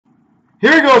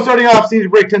Here we go, starting off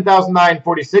season break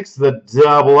 10,946, the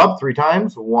double up 3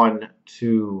 times. 1,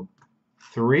 2,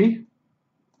 3.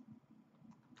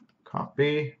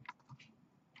 Copy.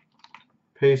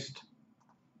 Paste.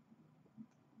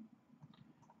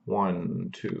 1,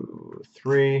 2,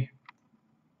 3.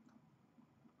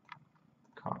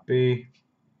 Copy.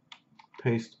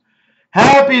 Paste.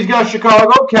 Happy's got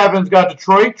Chicago. Kevin's got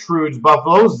Detroit. Trude's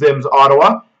Buffalo. Zim's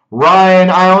Ottawa.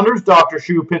 Ryan Islanders. Dr.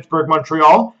 Shu Pittsburgh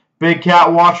Montreal. Big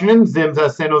Cat Washington. Zim's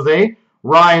has San Jose.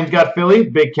 Ryan's got Philly.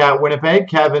 Big Cat Winnipeg.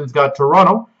 Kevin's got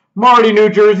Toronto. Marty New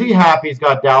Jersey. Happy's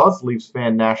got Dallas. Leafs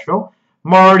fan Nashville.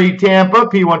 Marty Tampa.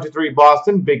 P123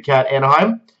 Boston. Big Cat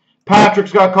Anaheim.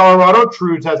 Patrick's got Colorado.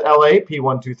 Trude's has LA.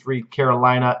 P123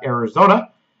 Carolina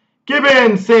Arizona.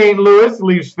 Gibbons, St. Louis,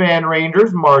 Leafs fan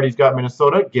Rangers. Marty's got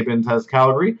Minnesota. Gibbons has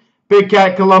Calgary. Big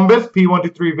Cat Columbus,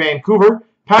 P123 Vancouver.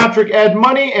 Patrick Ed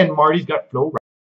Money, and Marty's got Florida.